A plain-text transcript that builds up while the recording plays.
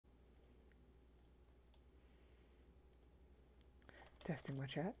Testing my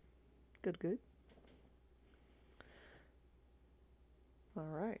chat. Good, good. All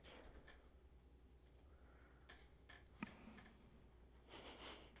right.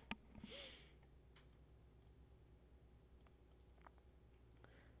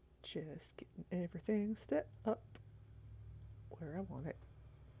 Just getting everything set up where I want it.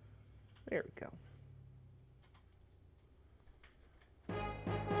 There we go.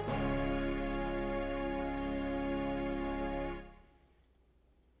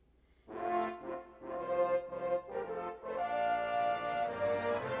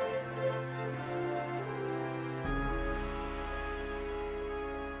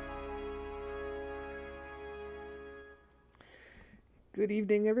 Good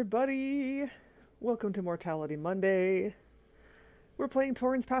evening, everybody. Welcome to Mortality Monday. We're playing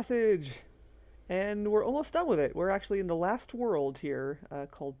Torin's Passage, and we're almost done with it. We're actually in the last world here,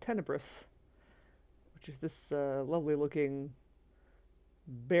 called Tenebris, which is this lovely-looking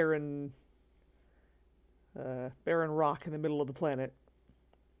barren rock in the middle of the planet,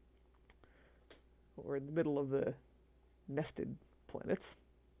 or in the middle of the nested planets.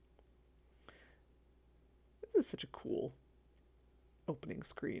 This is such a cool opening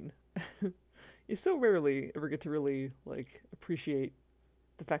screen. You so rarely ever get to really appreciate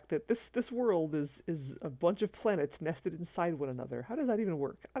the fact that this world is a bunch of planets nested inside one another. How does that even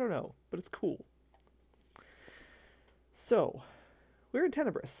work? I don't know, but it's cool. So, we're in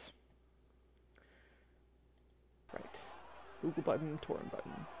Tenebris. Right. Google button, Torin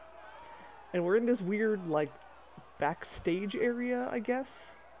button. And we're in this weird, backstage area, I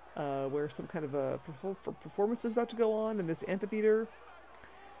guess, where some kind of a performance is about to go on in this amphitheater.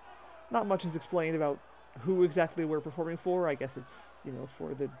 Not much is explained about who exactly we're performing for. I guess it's,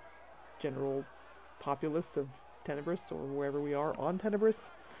 for the general populace of Tenebris, or wherever we are on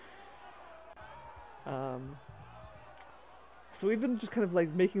Tenebris. So we've been just kind of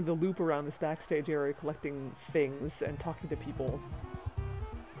making the loop around this backstage area, collecting things and talking to people.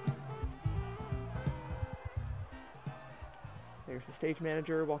 There's the stage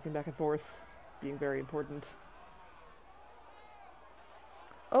manager walking back and forth, being very important.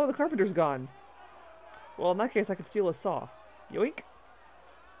 Oh, the carpenter's gone. Well, in that case, I could steal a saw. Yoink!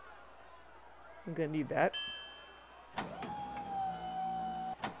 I'm gonna need that.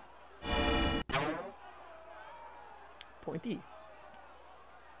 Pointy.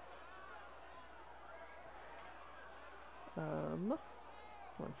 1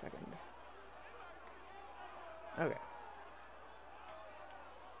 second. Okay.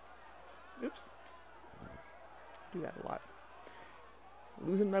 Oops. Do that a lot.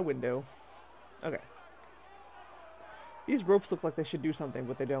 Losing my window. Okay. These ropes look like they should do something,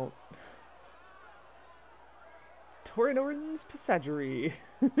 but they don't. Torin's Passagery.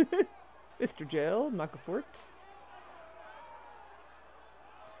 Mr. Gel, Makafort.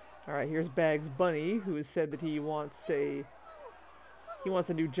 Alright, here's Bags Bunny, who has said that he wants a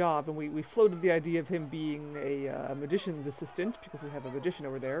new job, and we floated the idea of him being a magician's assistant, because we have a magician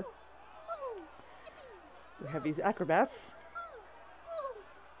over there. We have these acrobats.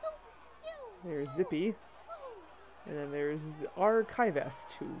 There's Zippy. And then there's the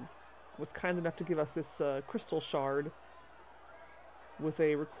Archivist, who was kind enough to give us this crystal shard with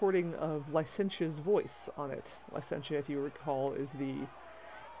a recording of Licentia's voice on it. Licentia, if you recall, is the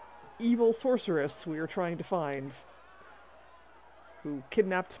evil sorceress we are trying to find, who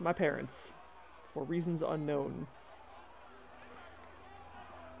kidnapped my parents for reasons unknown.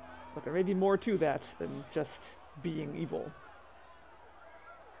 But there may be more to that than just being evil.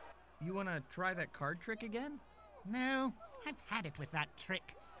 You wanna try that card trick again? No, I've had it with that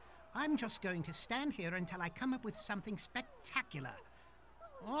trick. I'm just going to stand here until I come up with something spectacular.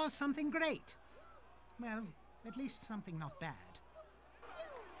 Or something great. Well, at least something not bad.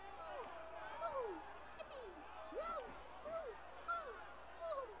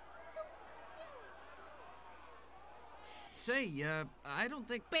 Say, I don't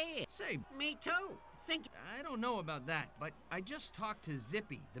think... Bear! Say, Me too! I don't know about that, but I just talked to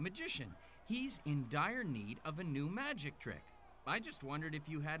Zippy, the magician. He's in dire need of a new magic trick. I just wondered if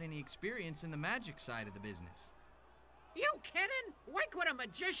you had any experience in the magic side of the business. You kidding? Work with a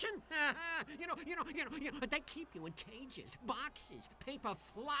magician? you know, they keep you in cages, boxes, paper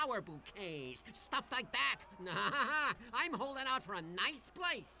flower bouquets, stuff like that. I'm holding out for a nice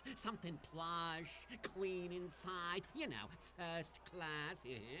place. Something plush, clean inside, first class.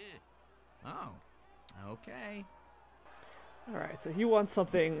 Oh, okay. Alright, so he wants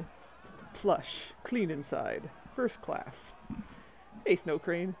something plush, clean inside, first class. Hey, Snow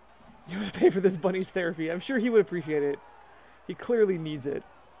Crane. You want to pay for this bunny's therapy? I'm sure he would appreciate it. He clearly needs it.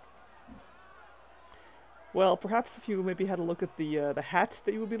 Well, perhaps if you maybe had a look at the hat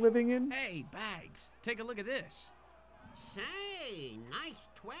that you would be living in. Hey, Bags, take a look at this. Say, nice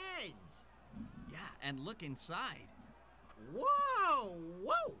twigs. Yeah, and look inside. Whoa,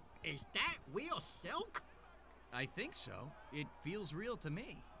 whoa. Is that real silk? I think so. It feels real to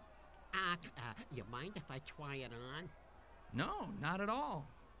me. You mind if I try it on? No, not at all.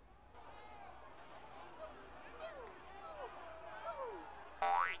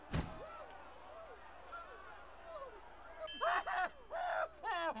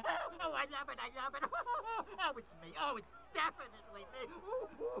 Oh, I love it, I love it. Oh, it's me. Oh, it's definitely me.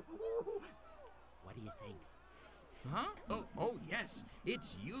 What do you think? Huh? Oh, yes.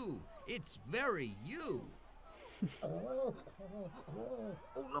 It's you. It's very you. Oh,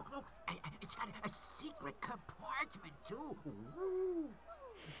 look. It's got a secret compartment, too. Ooh.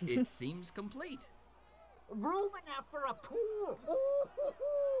 It seems complete. Room enough for a pool.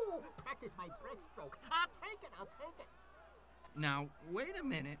 Ooh. Practice my breaststroke. I'll take it. Now, wait a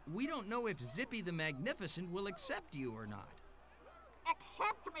minute. We don't know if Zippy the Magnificent will accept you or not.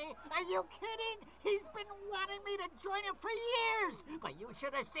 Accept me? Are you kidding? He's been wanting me to join him for years. But you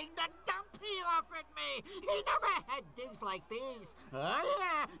should have seen the dump he offered me. He never had digs like these. Oh,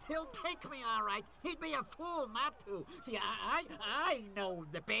 yeah, he'll take me all right. He'd be a fool not to. See, I know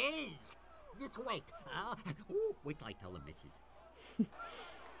the biz. Just wait. Wait till I tell him this is...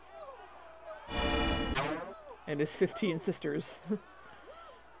 And his 15 sisters.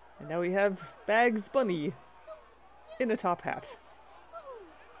 And now we have Bags Bunny in a top hat.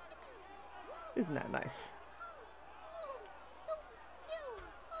 Isn't that nice?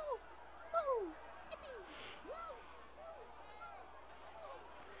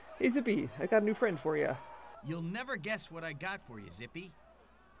 Hey Zippy, I got a new friend for you. You'll never guess what I got for you, Zippy.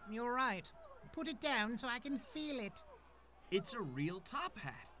 You're right. Put it down so I can feel it. It's a real top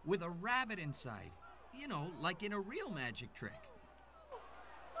hat with a rabbit inside. You know, like in a real magic trick.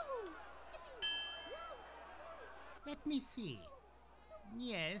 Let me see.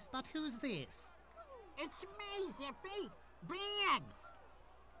 Yes, but who's this? It's me, Zippy. Bags.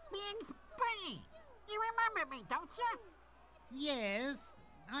 Bags Bunny. You remember me, don't you? Yes.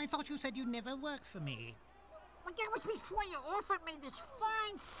 I thought you said you'd never work for me. Well, that was before you offered me this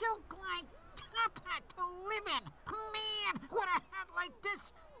fine silk-like top hat to live in. Man, what a hat like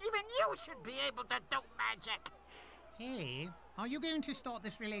this. Even you should be able to do magic. Hey, are you going to start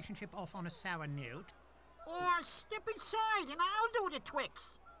this relationship off on a sour note? Or step inside and I'll do the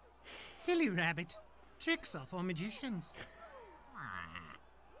tricks. Silly rabbit. Tricks are for magicians.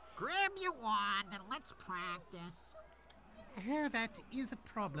 Grab your wand and let's practice. That is a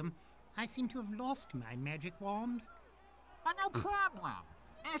problem. I seem to have lost my magic wand. Oh, no problem.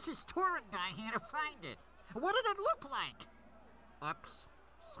 Ask this Torin guy here to find it. What did it look like? Oops.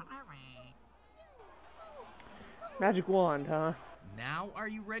 Sorry. Magic wand, huh? Now, are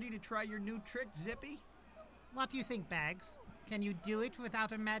you ready to try your new trick, Zippy? What do you think, Bags? Can you do it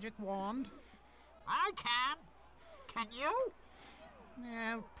without a magic wand? I can. Can you?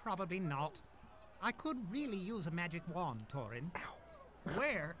 Well, probably not. I could really use a magic wand, Torin.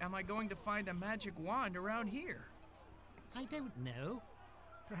 Where am I going to find a magic wand around here? I don't know.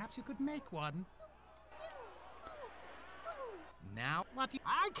 Perhaps you could make one. Now, What?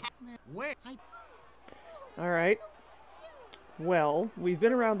 I can. where? Alright. Well, we've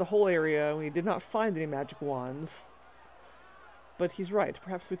been around the whole area and we did not find any magic wands. But he's right,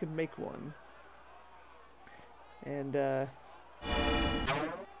 perhaps we could make one. And,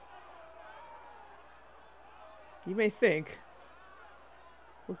 you may think,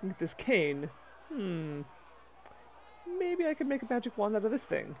 looking at this cane, maybe I could make a magic wand out of this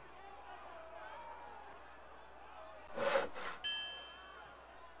thing.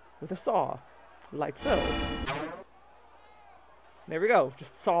 With a saw, like so. There we go.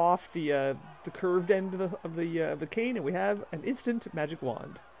 Just saw off the curved end of the cane, and we have an instant magic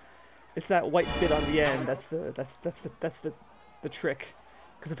wand. It's that white bit on the end. That's the trick,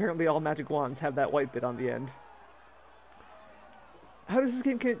 because apparently all magic wands have that white bit on the end. How does this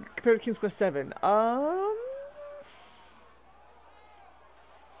game compare to King's Quest 7? I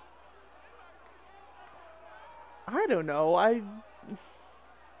don't know.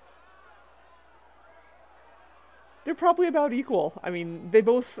 They're probably about equal. I mean, they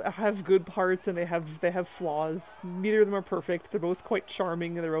both have good parts and they have flaws. Neither of them are perfect. They're both quite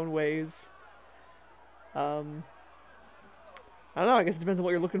charming in their own ways. I don't know. I guess it depends on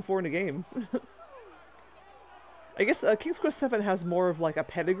what you're looking for in a game. I guess King's Quest 7 has more of like a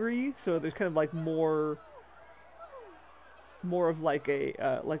pedigree, so there's kind of like more of like a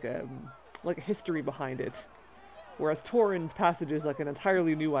history behind it. Whereas Torin's Passage is like an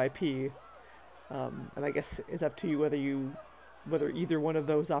entirely new IP. And I guess it's up to you whether either one of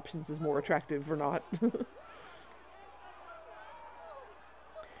those options is more attractive or not.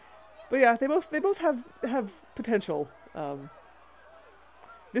 But yeah, they both have potential.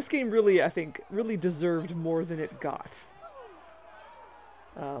 This game really, I think, really deserved more than it got.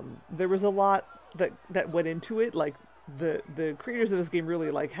 There was a lot that went into it. Like the creators of this game really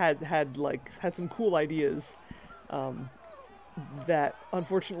like had some cool ideas that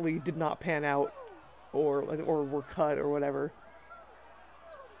unfortunately did not pan out or were cut or whatever.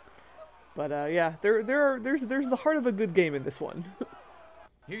 But yeah, there's the heart of a good game in this one.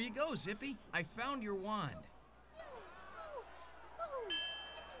 Here you go, Zippy. I found your wand.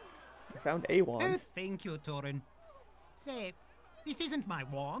 I found a wand. Oh, thank you, Torin. Say, this isn't my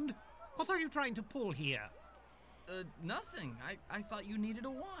wand. What are you trying to pull here? Nothing. I thought you needed a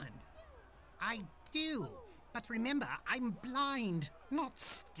wand. I do. But remember, I'm blind, not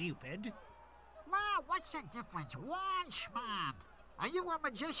stupid. Well, what's the difference? Wand schmand. Are you a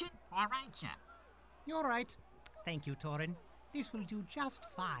magician or ain't ya? You're right. Thank you, Torin. This will do just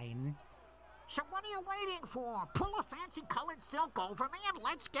fine. So what are you waiting for? Pull a fancy colored silk over me and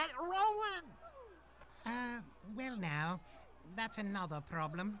let's get rolling. Well now, that's another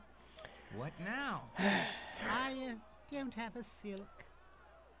problem. What now? I don't have a silk.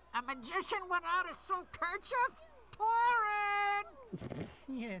 A magician without a silk kerchief? Torin!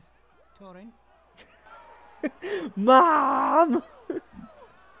 Yes, Torin. Mom!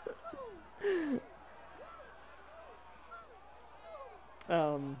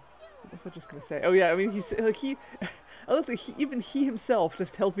 What was I just gonna say? Oh yeah, I mean I look like even he himself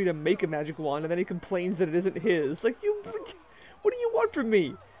just tells me to make a magic wand and then he complains that it isn't his. Like, what do you want from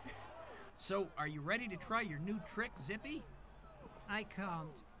me? So, are you ready to try your new trick, Zippy? I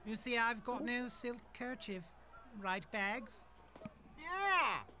can't. You see, I've got no silk kerchief. Right, Bags?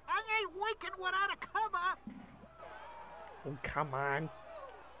 Yeah, I ain't winking without a cover. Oh, come on.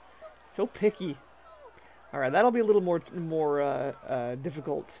 So picky. Alright, that'll be a little more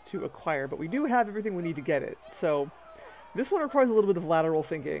difficult to acquire, but we do have everything we need to get it. So, this one requires a little bit of lateral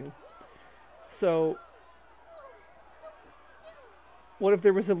thinking. So, what if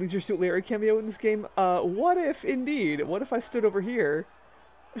there was a Leisure Suit Larry cameo in this game? What if, indeed? What if I stood over here?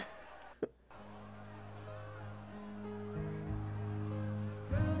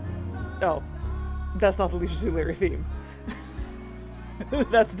 Oh, that's not the Leisure Suit Larry theme.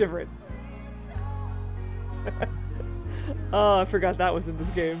 That's different. Oh, I forgot that was in this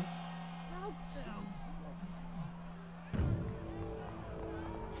game.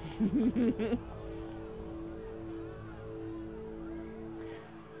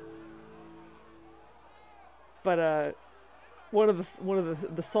 But one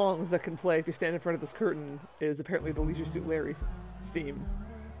of the songs that can play if you stand in front of this curtain is apparently the Leisure Suit Larry theme.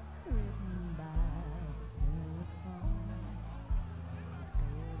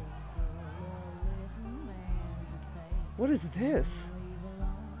 What is this?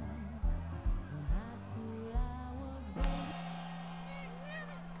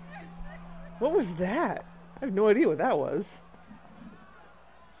 What was that? I have no idea what that was.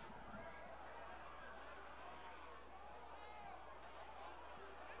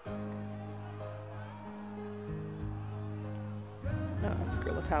 Oh, it's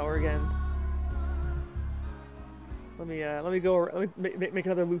Gorilla Tower again. Let me make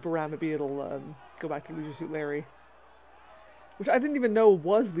another loop around. Maybe it'll go back to Leisure Suit Larry. Which I didn't even know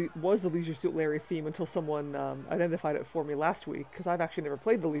was the Leisure Suit Larry theme until someone identified it for me last week, because I've actually never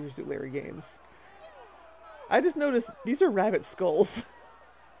played the Leisure Suit Larry games. I just noticed these are rabbit skulls.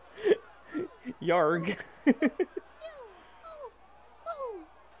 Yarg.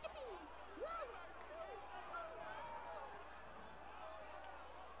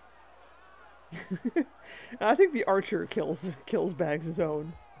 I think the archer kills Bags'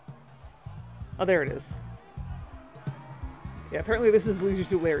 own. Oh, there it is. Yeah, apparently this is the Leisure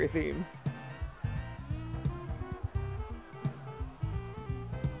Suit Larry theme.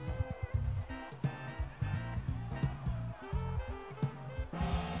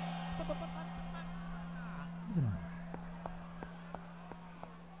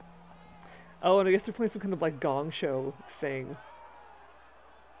 Oh, and I guess they're playing some kind of like gong show thing.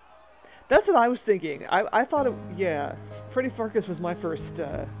 That's what I was thinking. I thought it, yeah, Freddy Farkas was my first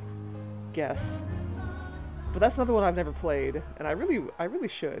guess. But that's another one I've never played, and I really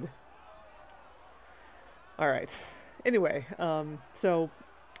should. Alright. Anyway, so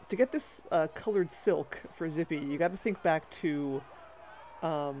to get this colored silk for Zippy, you gotta think back to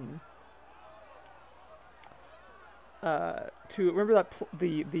remember that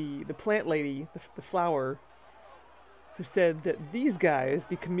the plant lady, the flower, who said that these guys,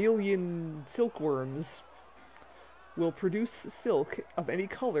 the chameleon silkworms, will produce silk of any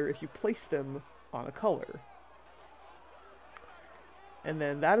color if you place them on a color. And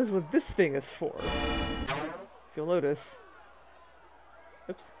then that is what this thing is for. If you'll notice.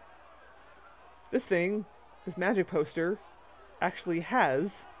 Oops. This thing, this magic poster, actually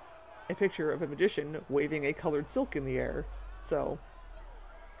has a picture of a magician waving a colored silk in the air. So,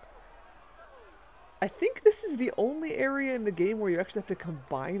 I think this is the only area in the game where you actually have to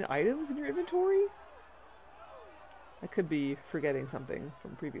combine items in your inventory. I could be forgetting something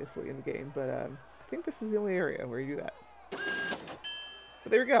from previously in the game, but I think this is the only area where you do that.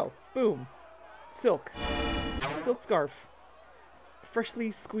 But there we go. Boom. Silk. Silk scarf.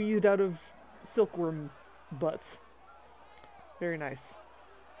 Freshly squeezed out of silkworm butts. Very nice.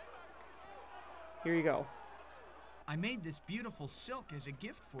 Here you go. I made this beautiful silk as a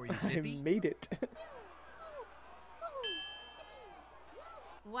gift for you, I Zippy. made it.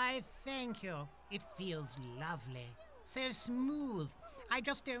 Why, thank you. It feels lovely. So smooth. I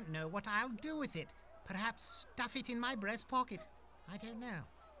just don't know what I'll do with it. Perhaps stuff it in my breast pocket. I don't know.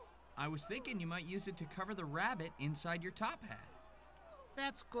 I was thinking you might use it to cover the rabbit inside your top hat.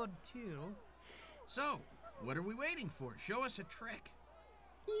 That's good, too. So, what are we waiting for? Show us a trick.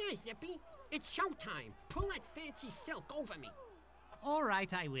 Yeah, Zippy. It's showtime. Pull that fancy silk over me. All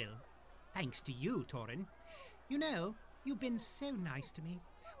right, I will. Thanks to you, Torin. You know, you've been so nice to me.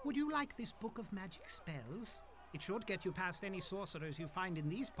 Would you like this book of magic spells? It should get you past any sorcerers you find in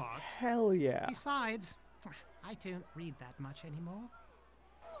these parts. Hell yeah. Besides, I don't read that much anymore.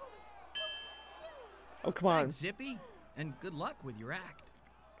 Oh, come on. Thanks, Zippy, and good luck with your act.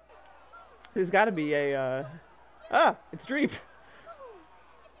 There's got to be a, it's Dreep.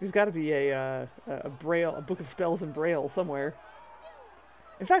 There's got to be a braille, a book of spells in braille somewhere.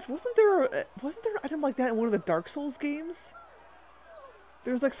 In fact, wasn't there an item like that in one of the Dark Souls games?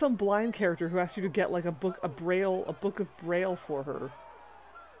 There was like some blind character who asked you to get like a book of braille for her.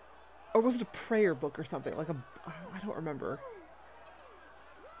 Or was it a prayer book or something? Like I don't remember.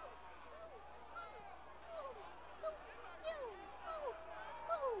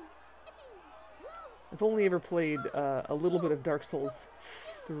 I've only ever played a little bit of Dark Souls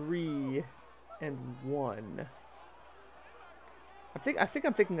 3 and 1. I think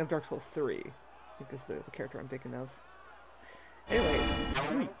I'm thinking of Dark Souls 3. I think is the character I'm thinking of. Anyway,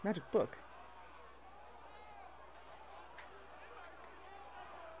 sweet magic book.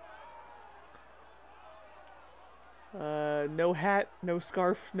 No hat, no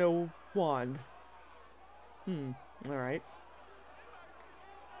scarf, no wand. All right.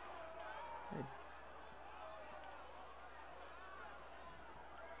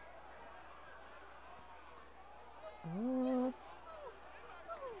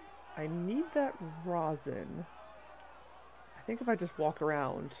 I need that rosin. I think if I just walk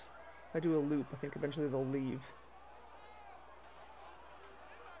around, if I do a loop, I think eventually they'll leave.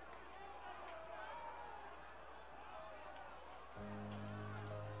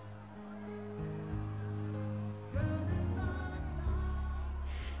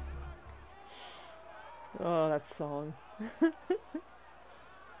 Oh, that song.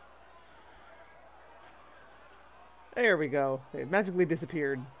 There we go. They magically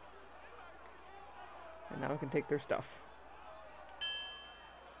disappeared. And now I can take their stuff.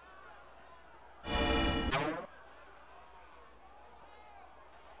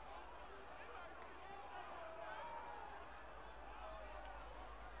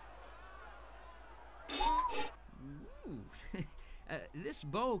 Ooh. This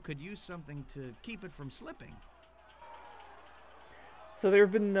bow could use something to keep it from slipping. So there's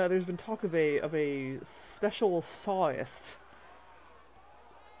been talk of a special sawist,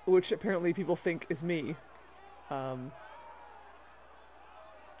 which apparently people think is me.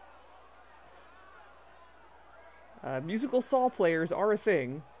 Musical saw players are a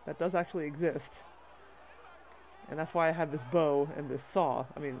thing that does actually exist, and that's why I have this bow and this saw.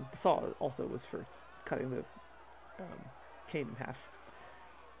 I mean, the saw also was for cutting the cane in half.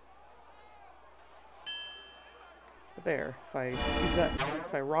 But there,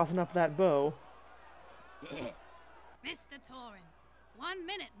 if I rosin up that bow. Mr. Torin. 1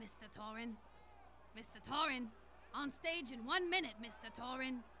 minute, Mr. Torin. Mr. Torin. On stage in 1 minute, Mr.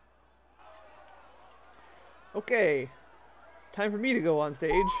 Torin. Okay, time for me to go on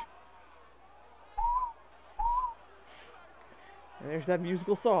stage. And there's that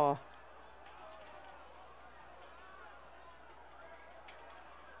musical saw.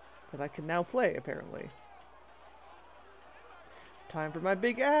 That I can now play, apparently. Time for my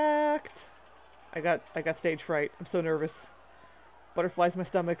big act! I got stage fright. I'm so nervous. Butterflies in my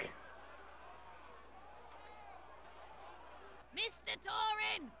stomach.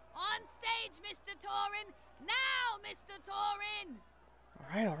 stage, Mr. Torin! Now, Mr. Torin!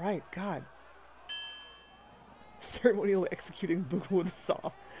 All right, God. Ceremonially executing Boogle with a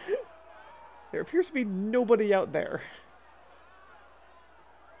saw. There appears to be nobody out there.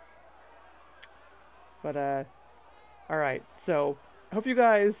 But, alright, so I hope you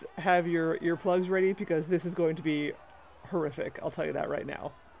guys have your earplugs ready because this is going to be horrific. I'll tell you that right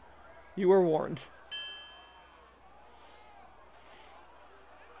now. You were warned.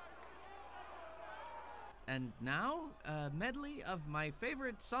 And now, a medley of my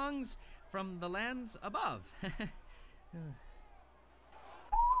favorite songs from the lands above.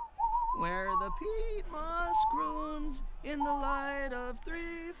 Where the peat moss croons in the light of 3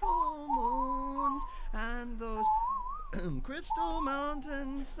 full moons, and those crystal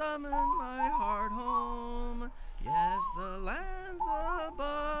mountains summon my heart home. Yes, the lands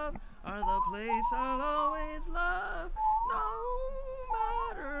above are the place I'll always love, no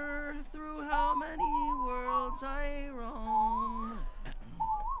matter through how many worlds I roam.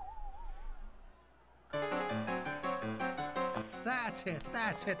 That's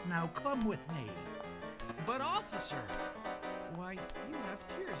it. Now come with me. But officer, why, you have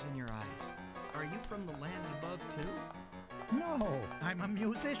tears in your eyes. Are you from the lands above too? No, I'm a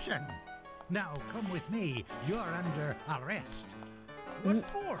musician. Now come with me. You're under arrest. What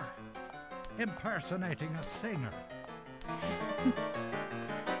for? Impersonating a singer.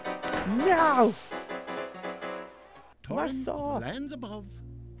 No! My Torin saw. of the lands above,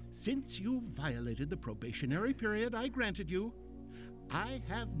 since you violated the probationary period I granted you, I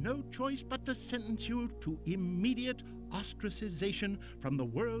have no choice but to sentence you to immediate ostracization from the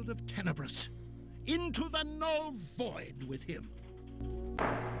world of Tenebris, into the null void with him.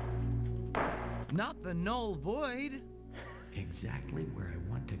 Not the null void. Exactly where I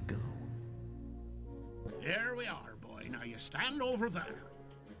want to go. Here we are, boy. Now you stand over there.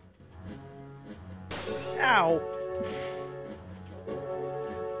 Ow!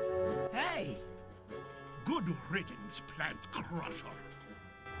 Hey! Good riddance, plant crusher.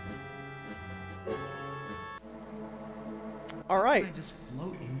 Alright. I just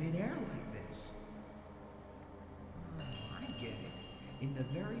float in midair like this. Oh, I get it. In the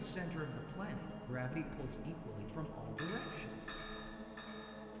very center of the planet, gravity pulls equally from all directions.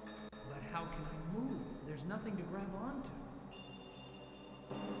 But how can I move? There's nothing to grab onto.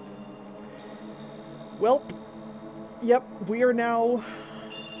 Well, yep, we are now...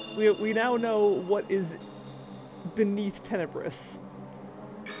 We now know what is beneath Tenebris.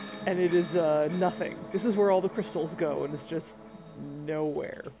 And it is, nothing. This is where all the crystals go, and it's just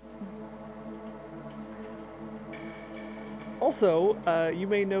nowhere. Also, you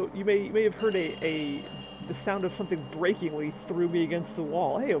may have heard the sound of something breaking when he threw me against the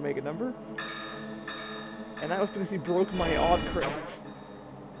wall. Hey, Omega number. And that was because he broke my odd crest.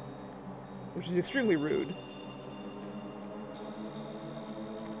 Which is extremely rude.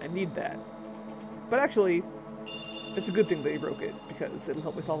 I need that. But actually, it's a good thing that he broke it, because it'll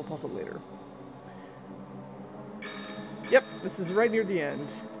help me solve a puzzle later. Yep, this is right near the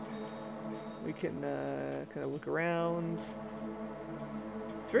end. We can kind of look around.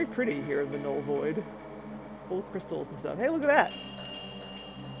 It's very pretty here in the Null Void. Full of crystals and stuff. Hey, look at that!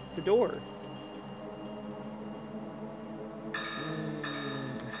 It's a door.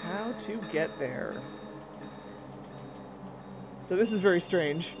 How to get there. So this is very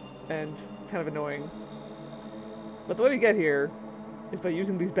strange and kind of annoying. But the way we get here is by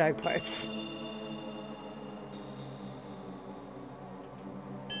using these bagpipes.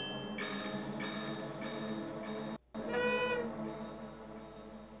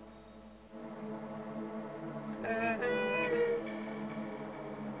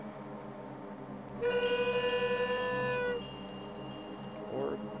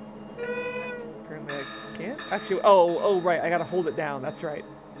 Or apparently I can't. Actually, oh right, I gotta hold it down. That's right.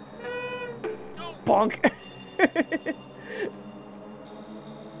 Bonk.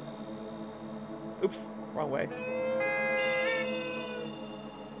 Oops, wrong way.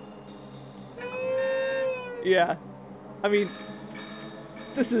 Yeah, I mean,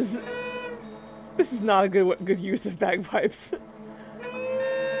 this is not a good use of bagpipes.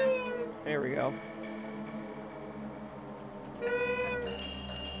 There we go.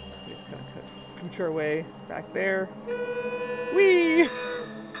 Just kind of scooch our way back there. Whee!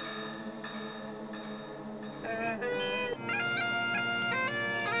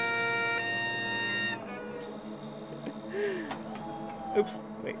 Oops,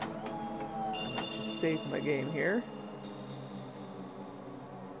 wait. I'm gonna just save my game here.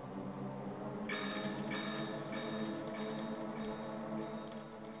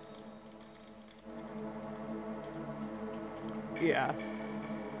 Yeah.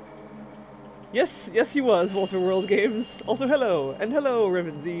 Yes, yes he was, Walter World Games. Also hello, and hello,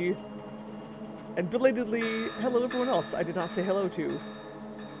 Riven and belatedly, hello everyone else I did not say hello to.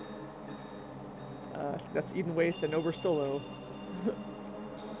 That's Eden Waith and Ober Solo.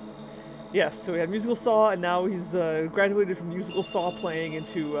 Yes, so we had Musical Saw, and now he's graduated from Musical Saw playing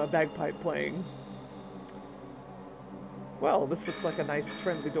into bagpipe playing. Well, this looks like a nice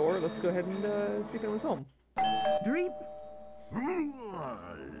friendly door. Let's go ahead and see if anyone's home. Dreep.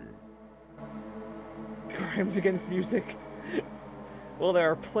 Crimes against music. Well,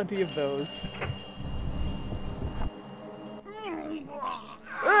 there are plenty of those.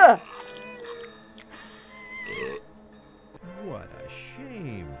 Ah! What a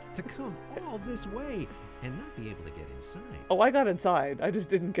shame to come all this way and not be able to get inside. Oh, I got inside. I just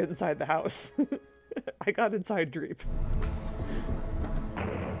didn't get inside the house. I got inside Dreep.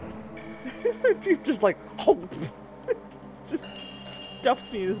 Dreep just like, oh, just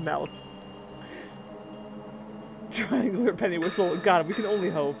stuffs me in his mouth. Triangular penny whistle. God, we can only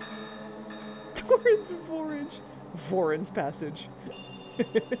hope. Torin's forage. Vorin's passage.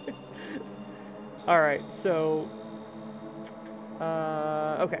 Alright, so...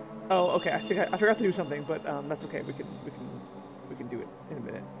 okay. Oh, okay. I think I forgot to do something, but that's okay. We can do it in a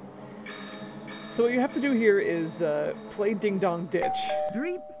minute. So what you have to do here is play Ding Dong Ditch.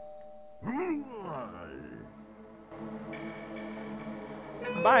 Dreep.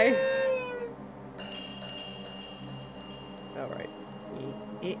 Bye. All right.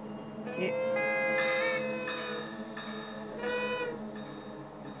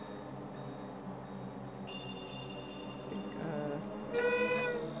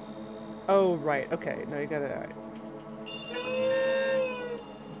 Oh, right. Okay. No, you gotta. All right.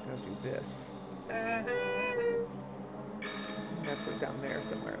 Gotta do this. Gotta put it down there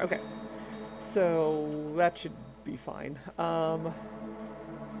somewhere. Okay. So that should be fine.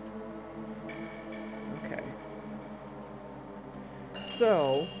 Okay.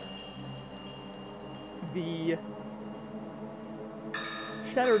 So the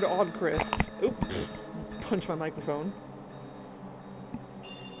Shattered Oddcrist. Oops. Punch my microphone.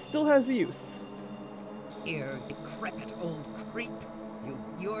 Still has a use. Here, decrepit old creep, you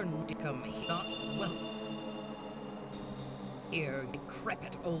yearn to come not well. Here,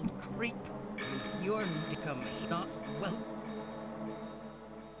 decrepit old creep, you yearn to come not well.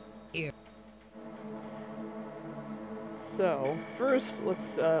 Here. So first,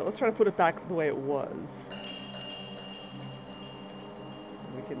 let's try to put it back the way it was.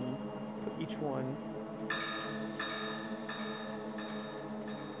 We can put each one.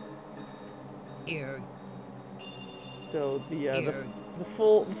 Here. So the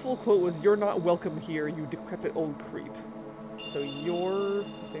full quote was, "You're not welcome here, you decrepit old creep." So you're,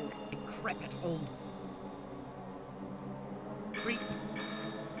 I think, decrepit old creep.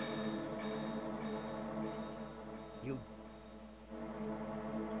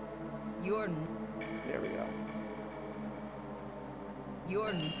 You're. There we go.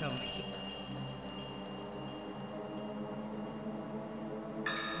 You're come here.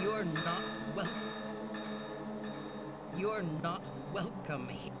 You're not well. You're not welcome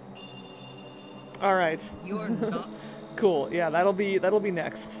here. All right. You're not. Cool. Yeah, that'll be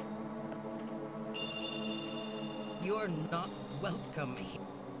next. You're not welcome here.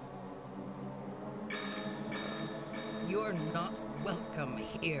 You're not welcome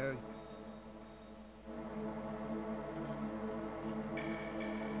here.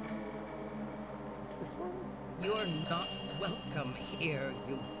 What's this one? You're not welcome here,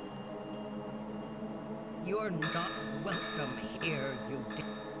 you. You're not welcome here, you.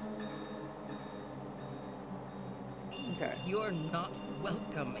 Okay. You're not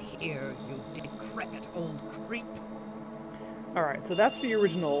welcome here, you decrepit old creep. All right. So that's the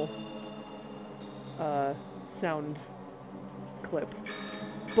original sound clip,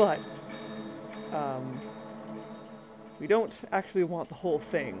 but we don't actually want the whole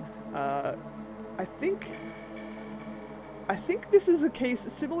thing. I think this is a case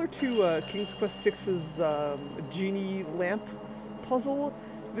similar to King's Quest VI's genie lamp puzzle.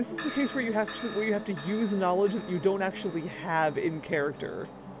 This is a case where you have to use knowledge that you don't actually have in character.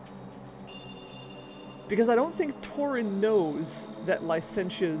 Because I don't think Torin knows that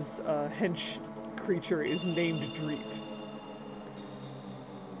Licentia's hench creature is named Dreep.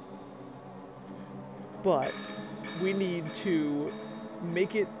 But we need to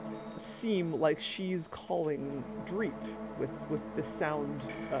make it seem like she's calling Dreep with the sound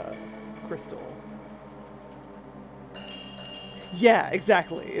crystal. Yeah,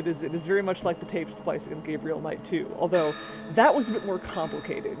 exactly. It is very much like the tape splicing in Gabriel Knight 2, although that was a bit more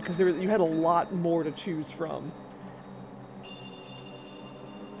complicated because you had a lot more to choose from.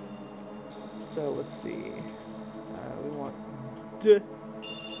 So let's see. We want D,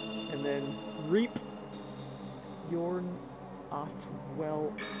 and then reap. Yorn,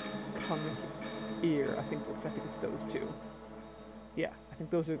 Otwell, come here. I think it's those two. Yeah, I think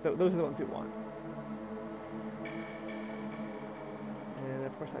those are the ones we want. And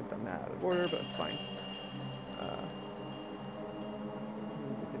of course I've done that out of order, but it's fine.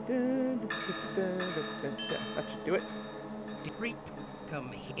 That should do it. Reap,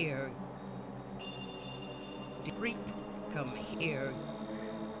 come here. Reap, come here.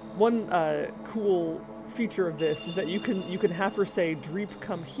 One cool feature of this is that you can have her say "Dreep,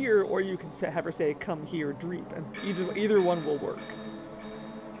 come here," or you can have her say "Come here, Dreep," and either one will work.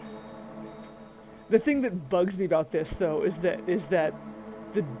 The thing that bugs me about this, though, is that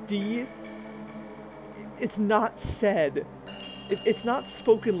the D, it's not said. It's not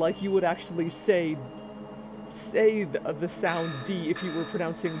spoken like you would actually say the sound D if you were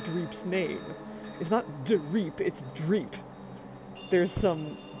pronouncing Dreep's name. It's not Dreep, it's Dreep. There's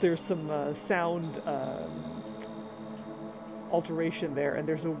some sound alteration there, and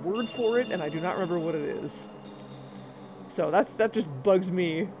there's a word for it, and I do not remember what it is. So that just bugs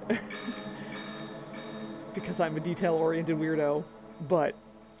me because I'm a detail-oriented weirdo, but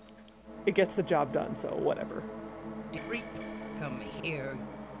it gets the job done, so whatever. Reap, come here.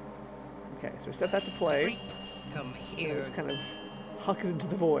 Okay, so we set that to play. Reap, come here. Just kind of huck it into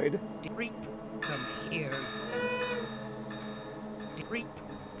the void. Reap, come here. Reap,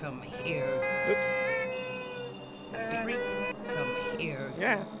 come here. Oops. Reap, come here.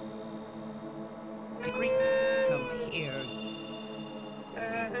 Yeah. Reap, come here.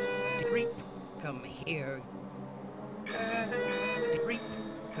 Reap, come here. Reap,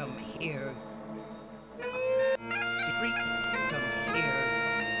 come here. Reap, come here.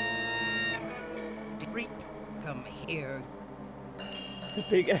 Reap, come here. The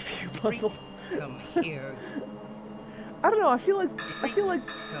big FU puzzle. Come here. I don't know. I feel like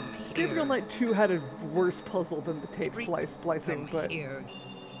Come Gabriel here. Knight 2 had a worse puzzle than the tape splicing, Come but here.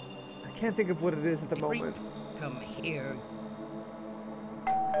 I can't think of what it is at the moment. Come here.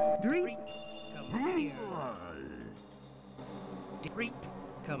 Dreep. Come here. Reap,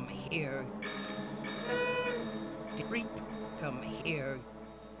 come here. Reap, come here.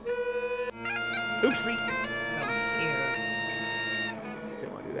 Oops. Reap, come here.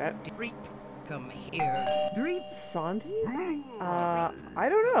 Didn't want to do that. Reap, come here. Dreep. Sandy? I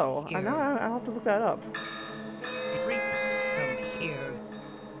don't know. I know. I'll have to look that up. Reap, come here.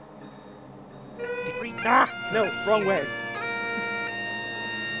 Reap, Ah! No, wrong way.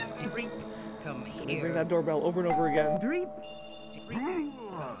 Reap, come Ring here. that doorbell over and over again. Dreep. Reap,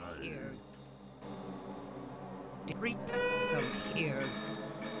 come here. Reap, come here.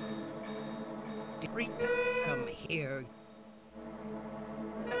 Reap, come here.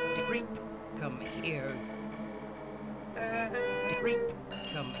 Reap, come here. Reap,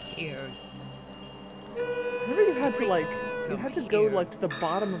 come here. Remember you had to Come go here. like to the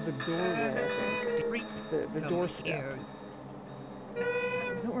bottom of the doorway, I think. Reap, The come doorstep. here. I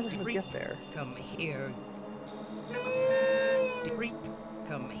don't remember how to get there. Come here. Reap,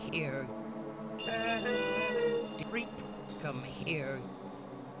 come here. Reap, come here.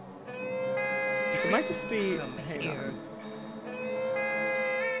 It might just be. Come Hang here. on.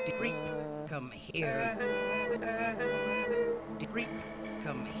 Reap, come here. Reap,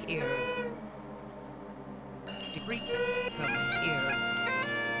 come here. Reap, come here.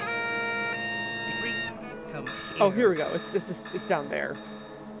 Reap, come here. Oh, here we go. It's down there.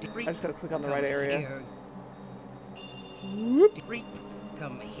 Reap, I just gotta click on the come right area. here. Whoop. Reap,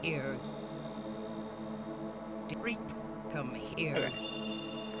 come here. Reap, come here. Okay.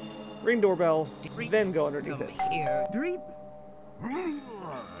 Ring doorbell, Reap, then go underneath come it. here. Dreep. Reap,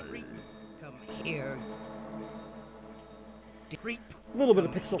 come here. Reap, A little bit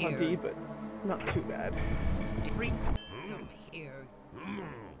of come pixel here. hunty, but not too bad. Reap, come here.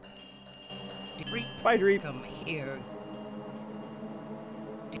 Reap, Bye, Dreep. come here.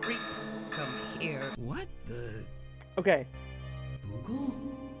 Reap, come here. What the? Okay. Google?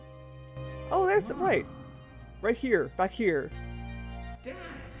 Oh, that's right. Right here, back here. Dad!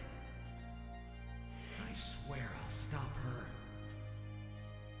 I swear I'll stop her.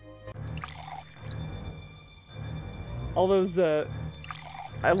 All those,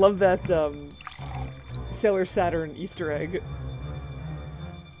 I love that, Sailor Saturn Easter egg.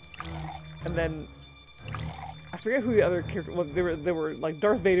 And then, I forget who the other character, well, there were like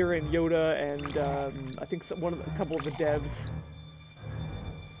Darth Vader and Yoda and, I think a couple of the devs.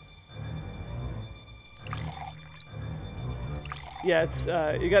 Yeah, it's,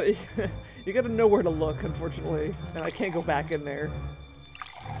 you gotta, you gotta know where to look, unfortunately, and I can't go back in there.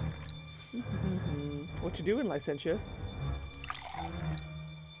 What you doing, Licensure?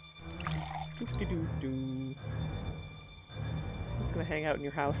 Doo-doo-doo-doo. Just gonna hang out in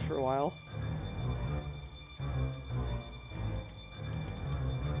your house for a while.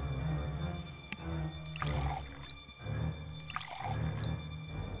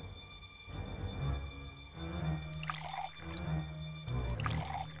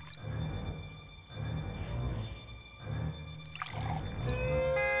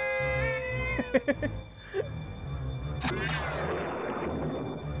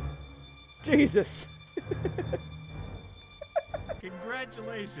 Jesus.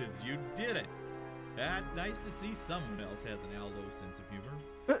 Congratulations, you did it. That's nice to see someone else has an Aldo sense of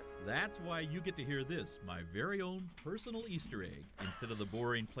humor. That's why you get to hear this, my very own personal Easter egg, instead of the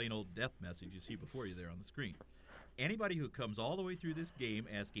boring plain old death message you see before you there on the screen. Anybody who comes all the way through this game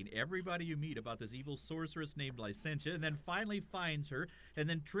asking everybody you meet about this evil sorceress named Licentia, and then finally finds her, and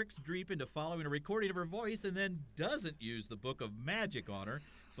then tricks Dreep into following a recording of her voice, and then doesn't use the Book of Magic on her,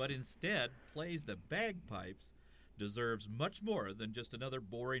 but instead plays the bagpipes, deserves much more than just another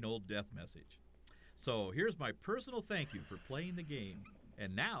boring old death message. So here's my personal thank you for playing the game.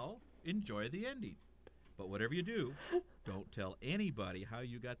 And now, enjoy the ending. But whatever you do, don't tell anybody how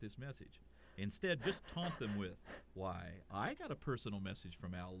you got this message. Instead, just taunt them with, why, I got a personal message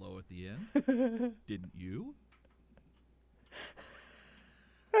from Al Lowe at the end. Didn't you?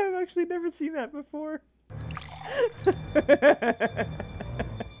 I've actually never seen that before.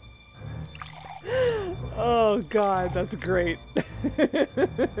 Oh God, that's great.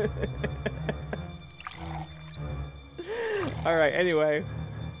 Alright, anyway.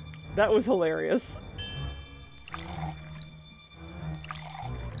 That was hilarious.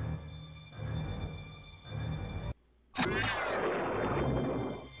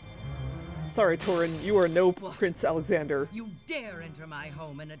 Sorry, Torin, you are no Prince Alexander. You dare enter my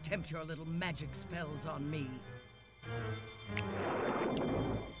home and attempt your little magic spells on me.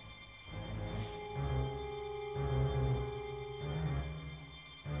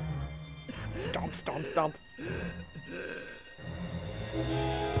 Stomp, stomp, stomp.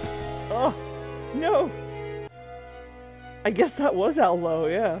 Oh, no. I guess that was Al Lowe,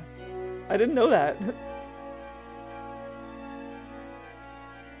 yeah. I didn't know that.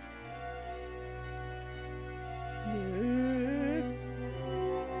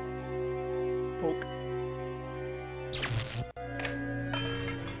 Poke.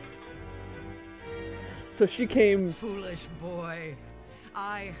 So she came... Foolish boy.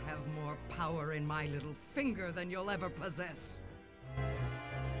 I have more power in my little finger than you'll ever possess.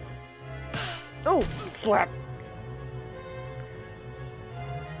 Oh, slap.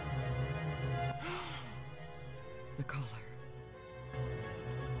 The collar.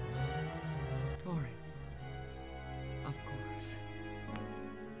 Torin. Of course.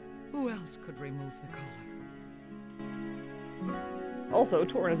 Who else could remove the collar? Also,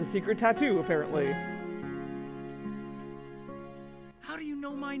 Torin has a secret tattoo, apparently. How do you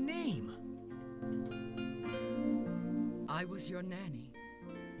know my name? I was your nanny.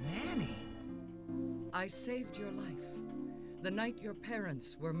 Nanny? I saved your life the night your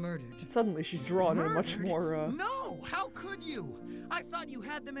parents were murdered. And suddenly she's drawn in a much more, No! How could you? I thought you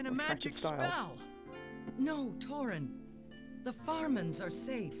had them in a magic style. spell. No, Torin. The Farmans are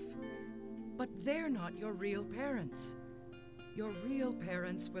safe. But they're not your real parents. Your real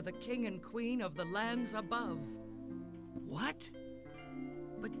parents were the king and queen of the lands above. What?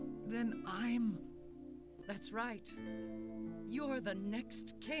 But then I'm... That's right. You're the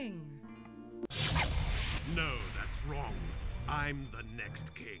next king. No, that's wrong. I'm the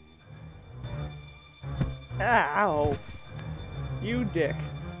next king. Ow. You dick.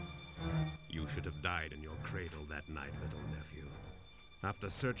 You should have died in your cradle that night, little nephew. After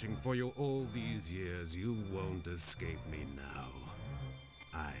searching for you all these years, you won't escape me now.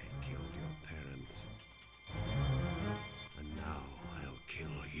 I killed your parents. And now I'll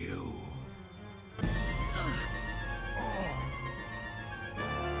kill you.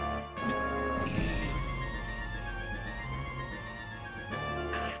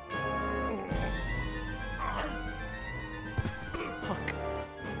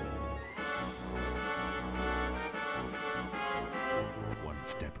 One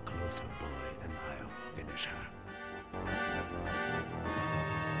step closer, boy, and I'll finish her.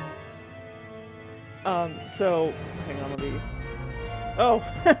 So, hang on, let me... Oh,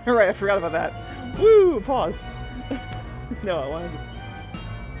 right, I forgot about that. Woo, pause. No, I wanted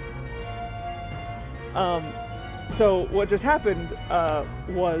to... So, what just happened,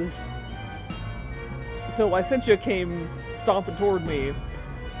 was... So, Licentia came stomping toward me,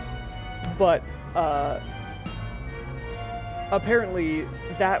 but, apparently,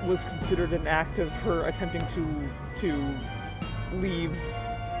 that was considered an act of her attempting to leave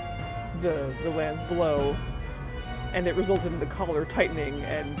the lands below, and it resulted in the collar tightening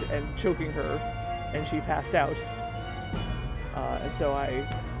and choking her, and she passed out. And so I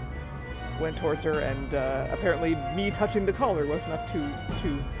went towards her, and apparently me touching the collar was enough to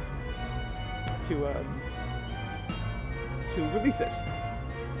release it.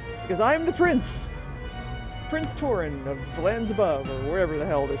 Because I am the prince! Prince Torin of the lands above, or wherever the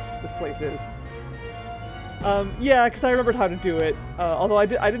hell this place is. Yeah, because I remembered how to do it. Although I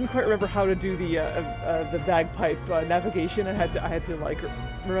didn't quite remember how to do the bagpipe navigation. I had to like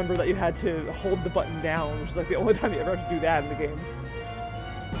remember that you had to hold the button down, which is like the only time you ever have to do that in the game.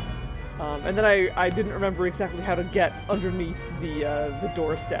 And then I didn't remember exactly how to get underneath the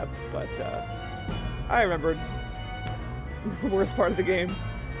doorstep, but I remembered the worst part of the game.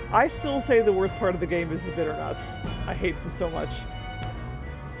 I still say the worst part of the game is the bitter nuts. I hate them so much.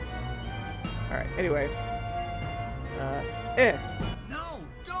 Alright, anyway. No,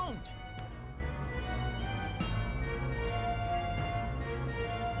 don't!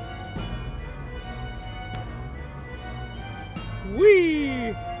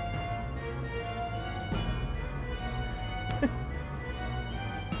 Whee!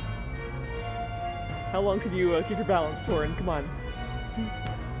 How long can you keep your balance, Torin? Come on.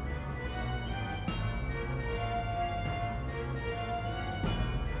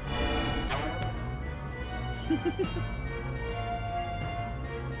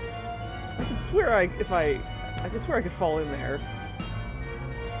 I could swear I could swear I could fall in there.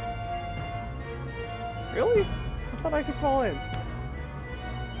 Really? I thought I could fall in.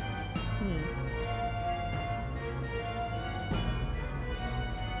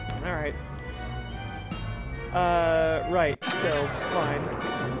 Alright. Right, so, fine.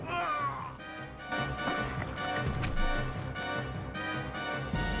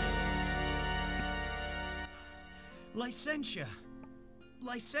 Licentia!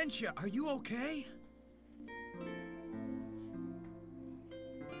 Licentia, are you okay?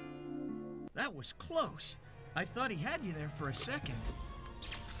 That was close. I thought he had you there for a second.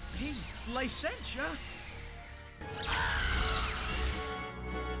 Hey, Licentia!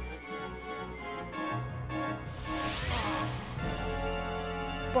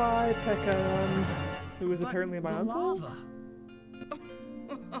 Bye, Peckand, who is But apparently my the uncle. lava.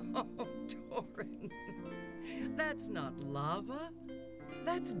 Oh, Torin. That's not lava.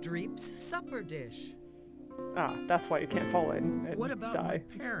 That's Dreep's supper dish. Ah, that's why you can't fall in and What about die. my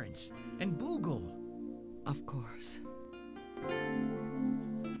parents and Boogle? Of course.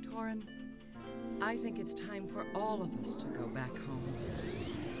 Torin, I think it's time for all of us to go back home.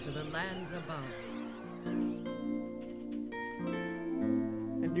 To the lands above.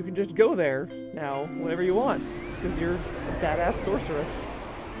 And you can just go there now, whenever you want, because you're a badass sorceress.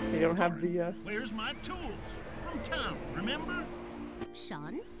 You don't have the, Where's my tools? From town, remember?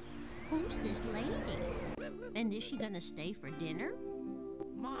 Son, who's this lady? And is she gonna stay for dinner?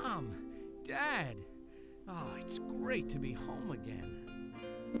 Mom, Dad. Oh, it's great to be home again.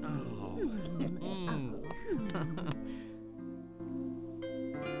 Oh.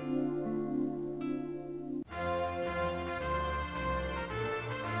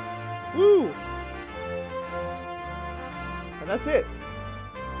 Woo! And that's it.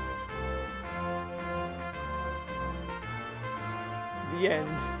 The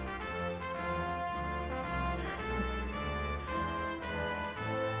end.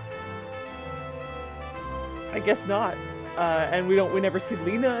 I guess not. And we never see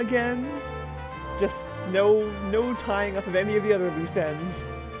Lena again. Just no tying up of any of the other loose ends.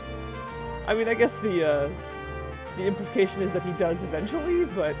 I mean, I guess the implication is that he does eventually,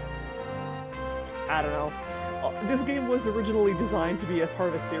 but I don't know. This game was originally designed to be a part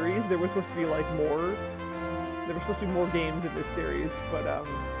of a series. There was supposed to be like more. There were supposed to be more games in this series, but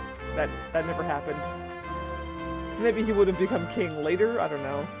that never happened. So maybe he would have become king later. I don't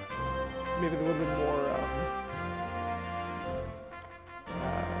know. Maybe there would have been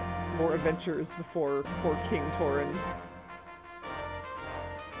more adventures before King Torin.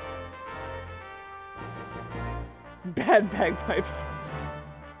 Bad bagpipes.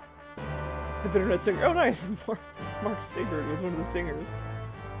 The Bitternut singer. Oh, nice. Mark Sigurd was one of the singers.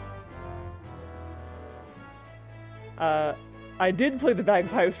 I did play the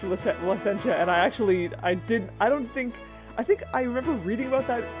bagpipes for Licentia, and I think I remember reading about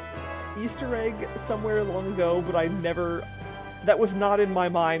that Easter egg somewhere long ago, but that was not in my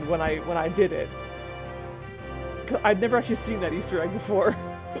mind when I did it. 'Cause I'd never actually seen that Easter egg before.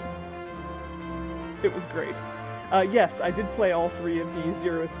 It was great. Yes, I did play all three of the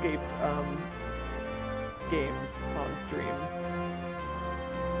Zero Escape games on stream.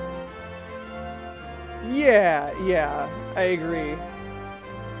 Yeah, I agree.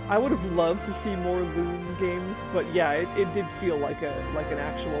 I would have loved to see more Loom games, but yeah, it did feel like an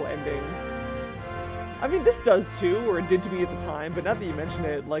actual ending. I mean, this does too, or it did to me at the time, but now that you mention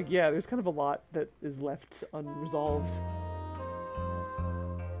it, like, yeah, there's kind of a lot that is left unresolved.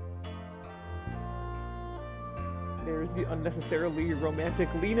 There's the unnecessarily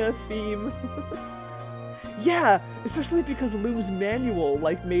romantic Lena theme. Yeah, especially because Loom's manual,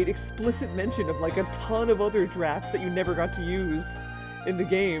 like, made explicit mention of, like, a ton of other drafts that you never got to use in the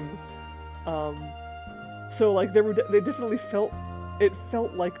game. So, like, they definitely felt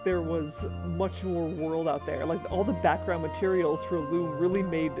like there was much more world out there. Like, all the background materials for Loom really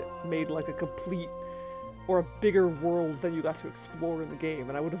made like a complete or a bigger world than you got to explore in the game,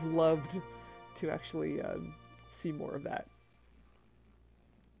 and I would have loved to actually see more of that.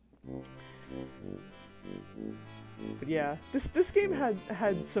 But yeah, this game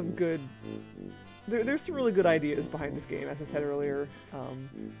had some good. There's some really good ideas behind this game, as I said earlier,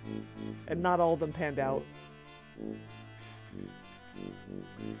 and not all of them panned out.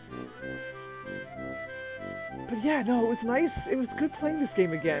 But yeah, no, it was nice. It was good playing this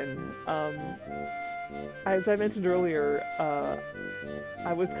game again. As I mentioned earlier,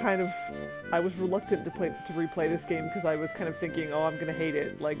 I was reluctant to replay this game because I was kind of thinking, oh, I'm gonna hate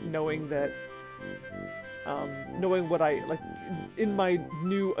it, like knowing that, knowing what I like in my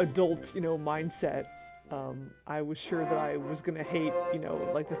new adult, mindset. I was sure that I was gonna hate,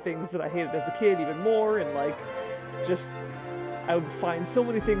 like the things that I hated as a kid even more, and like just. I would find so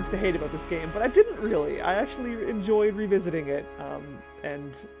many things to hate about this game, but I didn't really. I actually enjoyed revisiting it,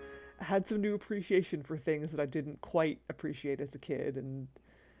 and had some new appreciation for things that I didn't quite appreciate as a kid, and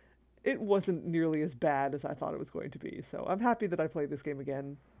it wasn't nearly as bad as I thought it was going to be, so I'm happy that I played this game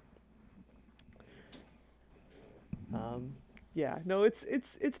again. Yeah, no, it's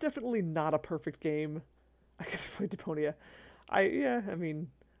definitely not a perfect game. I could have played Deponia. I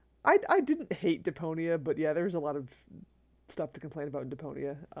didn't hate Deponia, but yeah, there's a lot of stuff to complain about in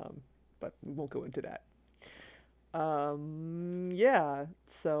Deponia, but we won't go into that. Yeah,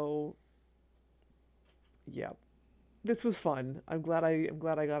 so yeah, this was fun. I'm glad I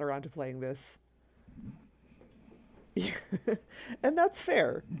got around to playing this. Yeah. And that's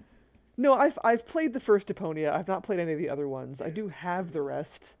fair. No, I've played the first Deponia. I've not played any of the other ones. I do have the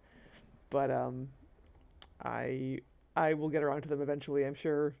rest, but I will get around to them eventually, I'm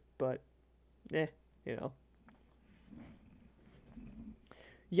sure. But,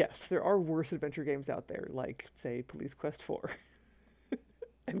 Yes, there are worse adventure games out there, like, say, Police Quest 4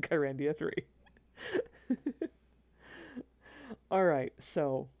 and Kyrandia 3. Alright,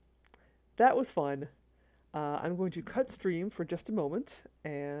 so that was fun. I'm going to cut stream for just a moment,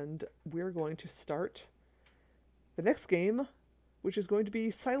 and we're going to start the next game, which is going to be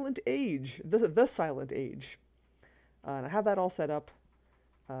Silent Age, the Silent Age. And I have that all set up,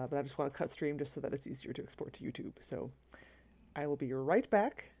 but I just want to cut stream just so that it's easier to export to YouTube. So I will be right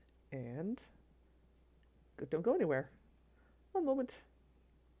back, and don't go anywhere. One moment.